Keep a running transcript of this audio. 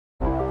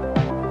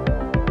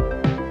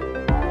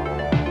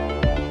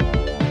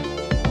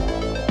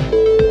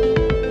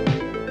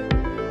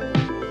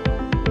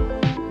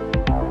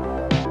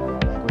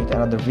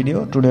another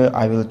video. Today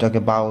I will talk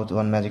about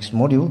one Magisk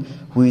module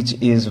which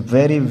is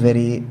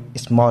very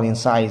small in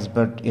size,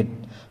 but it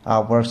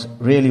works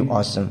really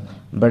awesome.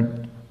 But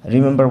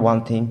remember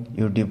one thing,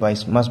 your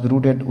device must be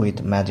rooted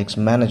with Magisk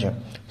Manager.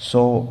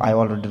 So I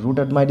already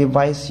rooted my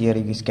device. Here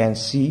you guys can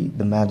see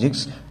the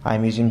Magisk.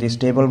 I'm using the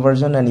stable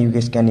version, and you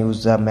guys can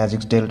use the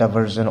Magisk Delta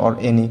version or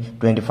any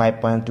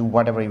 25.2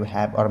 whatever you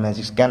have, or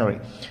Magisk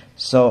Canary.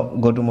 So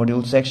go to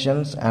module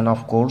sections and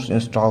of course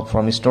install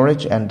from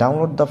storage and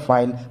download the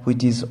file,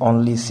 which is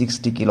only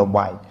 60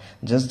 kilobyte.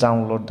 Just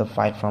download the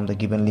file from the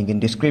given link in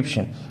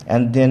description,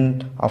 and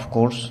then of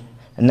course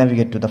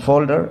navigate to the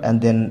folder and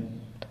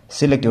then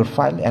select your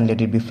file and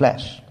let it be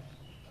flash.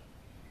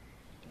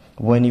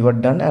 When you are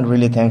done, and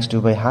really thanks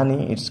to by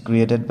Hani, it's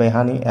created by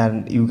Hani,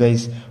 and you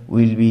guys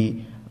will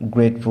be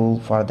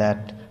grateful for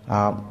that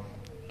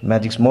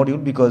Magisk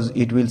module, because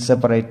it will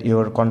separate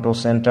your control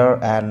center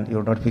and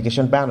your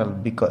notification panel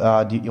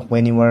because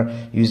when you are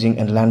using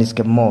in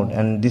landscape mode,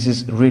 and this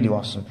is really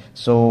awesome.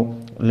 So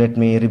let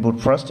me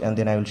reboot first and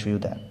then I will show you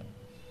that.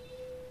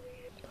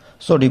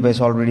 So device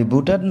already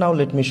booted. Now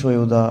let me show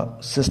you the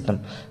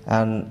system,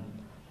 and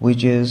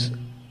which is,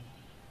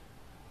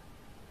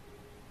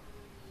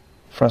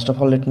 first of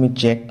all let me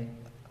check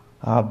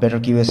better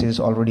QS is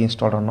already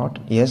installed or not.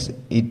 Yes,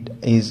 it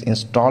is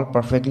installed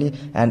perfectly,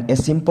 and a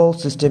simple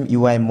system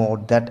UI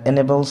mode that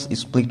enables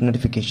split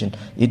notification.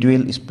 It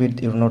will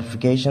split your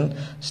notification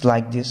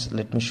like this.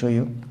 Let me show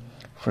you.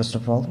 First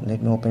of all,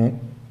 let me open it.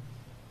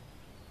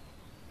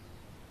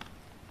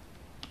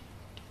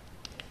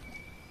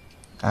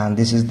 And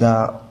this is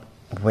the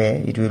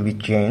way it will be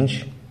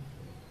changed.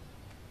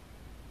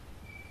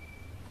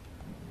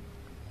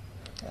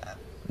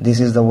 This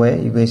is the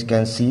way you guys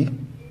can see.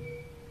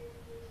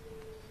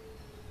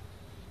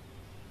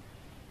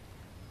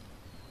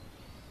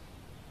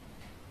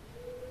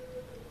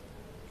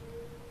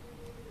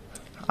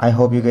 I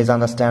hope you guys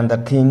understand the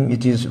thing.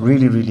 It is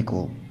really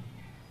cool.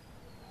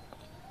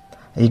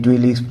 It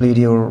will split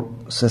your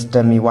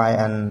system UI,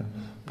 and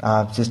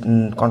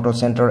system control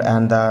center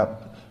and the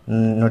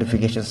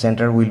notification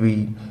center will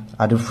be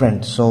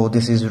different. So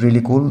this is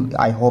really cool.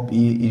 I hope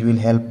it will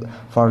help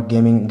for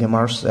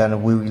gamers,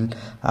 and we will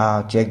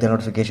check the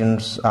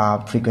notifications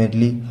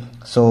frequently.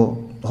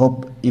 So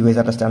hope you guys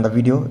understand the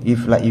video.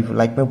 If you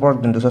like my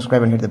work, then do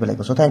subscribe and hit the bell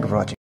icon. So thank you for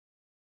watching.